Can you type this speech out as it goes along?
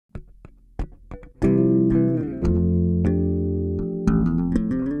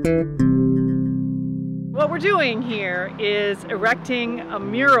doing here is erecting a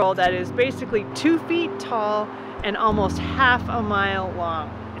mural that is basically 2 feet tall and almost half a mile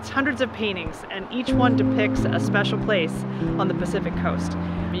long. It's hundreds of paintings, and each one depicts a special place on the Pacific coast.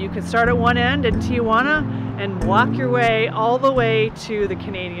 You can start at one end in Tijuana and walk your way all the way to the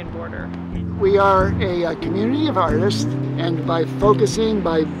Canadian border. We are a community of artists, and by focusing,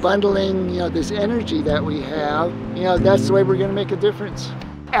 by bundling, this energy that we have, that's the way we're going to make a difference.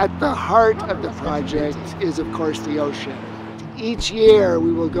 At the heart of the project is, of course, the ocean. Each year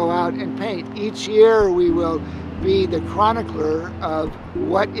we will go out and paint. Each year we will be the chronicler of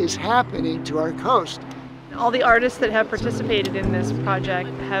what is happening to our coast. All the artists that have participated in this project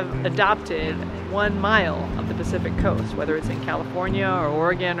have adopted 1 mile of the Pacific coast, whether it's in California or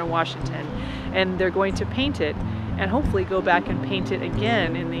Oregon or Washington, and they're going to paint it and hopefully go back and paint it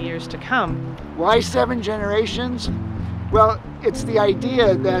again in the years to come. Why 7 generations? Well, it's the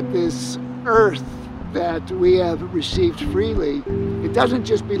idea that this earth that we have received freely, it doesn't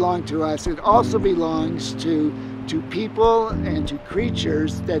just belong to us, it also belongs to people and to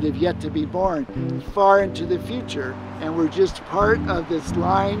creatures that have yet to be born far into the future. And we're just part of this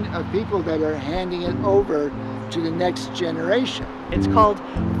line of people that are handing it over to the next generation. It's called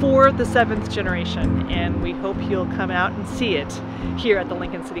For the 7th Generation, and we hope you'll come out and see it here at the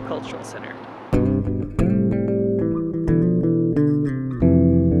Lincoln City Cultural Center.